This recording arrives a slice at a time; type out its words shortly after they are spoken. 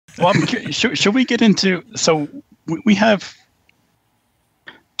Well, should we get into, so we have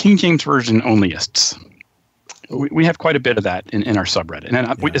King James Version onlyists. We have quite a bit of that in our subreddit. And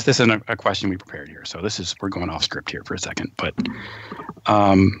then this isn't a question we prepared here. So we're going off script here for a second. But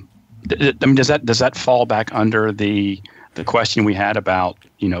I mean, does that fall back under the question we had about,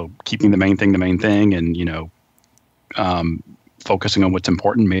 keeping the main thing and, focusing on what's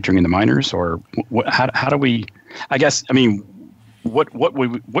important, majoring in the minors? Or how do we, I guess, I mean,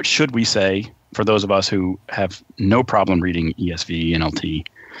 what should we say for those of us who have no problem reading ESV, NLT,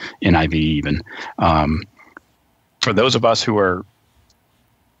 NIV even? For those of us who are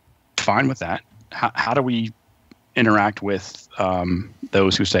fine with that, how do we interact with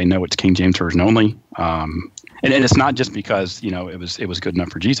those who say no, it's King James Version only? And it's not just because it was good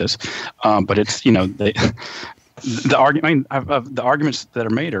enough for Jesus, but it's the argument. The arguments that are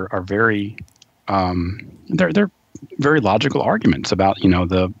made are very they're very logical arguments about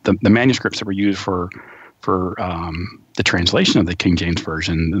the manuscripts that were used for the translation of the King James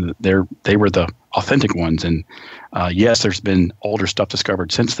Version. They were the authentic ones, and yes, there's been older stuff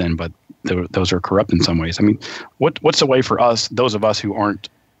discovered since then, but those are corrupt in some ways. I mean, what's a way for us, those of us who aren't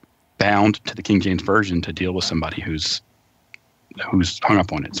bound to the King James Version, to deal with somebody who's hung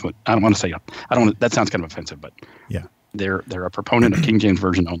up on it? So I don't want to say, that sounds kind of offensive, but yeah, they're a proponent of King James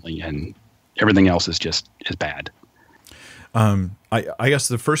Version only, and everything else is bad. I guess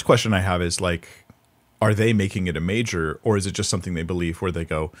the first question I have is, like, are they making it a major, or is it just something they believe where they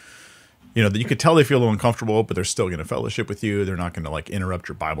go, you could tell they feel a little uncomfortable, but they're still going to fellowship with you. They're not going to like interrupt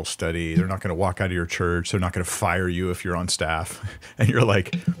your Bible study. They're not going to walk out of your church. They're not going to fire you if you're on staff. And you're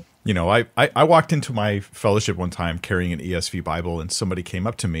like, I walked into my fellowship one time carrying an ESV Bible, and somebody came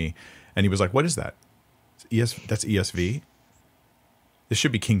up to me and he was like, "What is that? That's ESV? This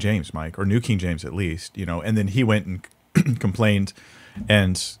should be King James, Mike, or New King James at least, And then he went and complained,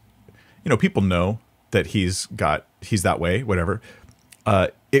 and people know that he's that way, whatever.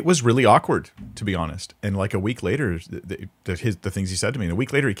 It was really awkward, to be honest. And like a week later, the things he said to me, and a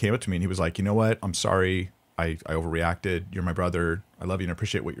week later he came up to me and he was like, "You know what? I'm sorry. I overreacted. You're my brother. I love you and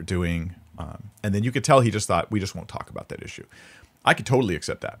appreciate what you're doing." And then you could tell he just thought, we just won't talk about that issue. I could totally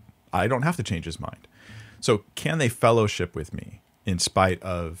accept that. I don't have to change his mind. So can they fellowship with me in spite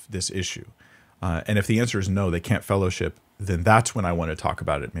of this issue? And if the answer is no, they can't fellowship, then that's when I want to talk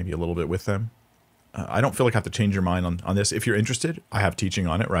about it maybe a little bit with them. I don't feel like I have to change your mind on this. If you're interested, I have teaching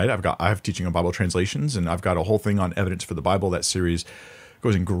on it, right? I have teaching on Bible translations, and I've got a whole thing on Evidence for the Bible. That series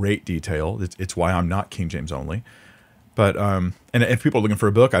goes in great detail. It's why I'm not King James only. But and if people are looking for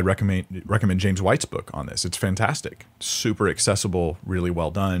a book, I'd recommend James White's book on this. It's fantastic, super accessible, really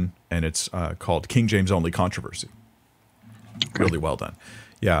well done, and it's called King James Only Controversy. Really well done.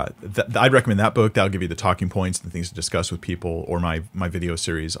 Yeah, I'd recommend that book. That'll give you the talking points and things to discuss with people, or my video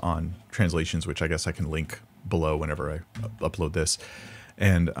series on translations, which I guess I can link below whenever I upload this.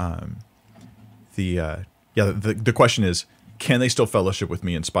 And the question is, can they still fellowship with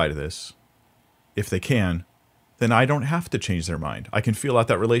me in spite of this? If they can, then I don't have to change their mind. I can feel out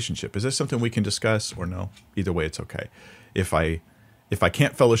that relationship. Is this something we can discuss or no? Either way, it's okay. If I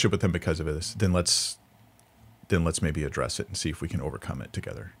can't fellowship with them because of this, then let's maybe address it and see if we can overcome it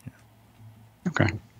together. Yeah. Okay.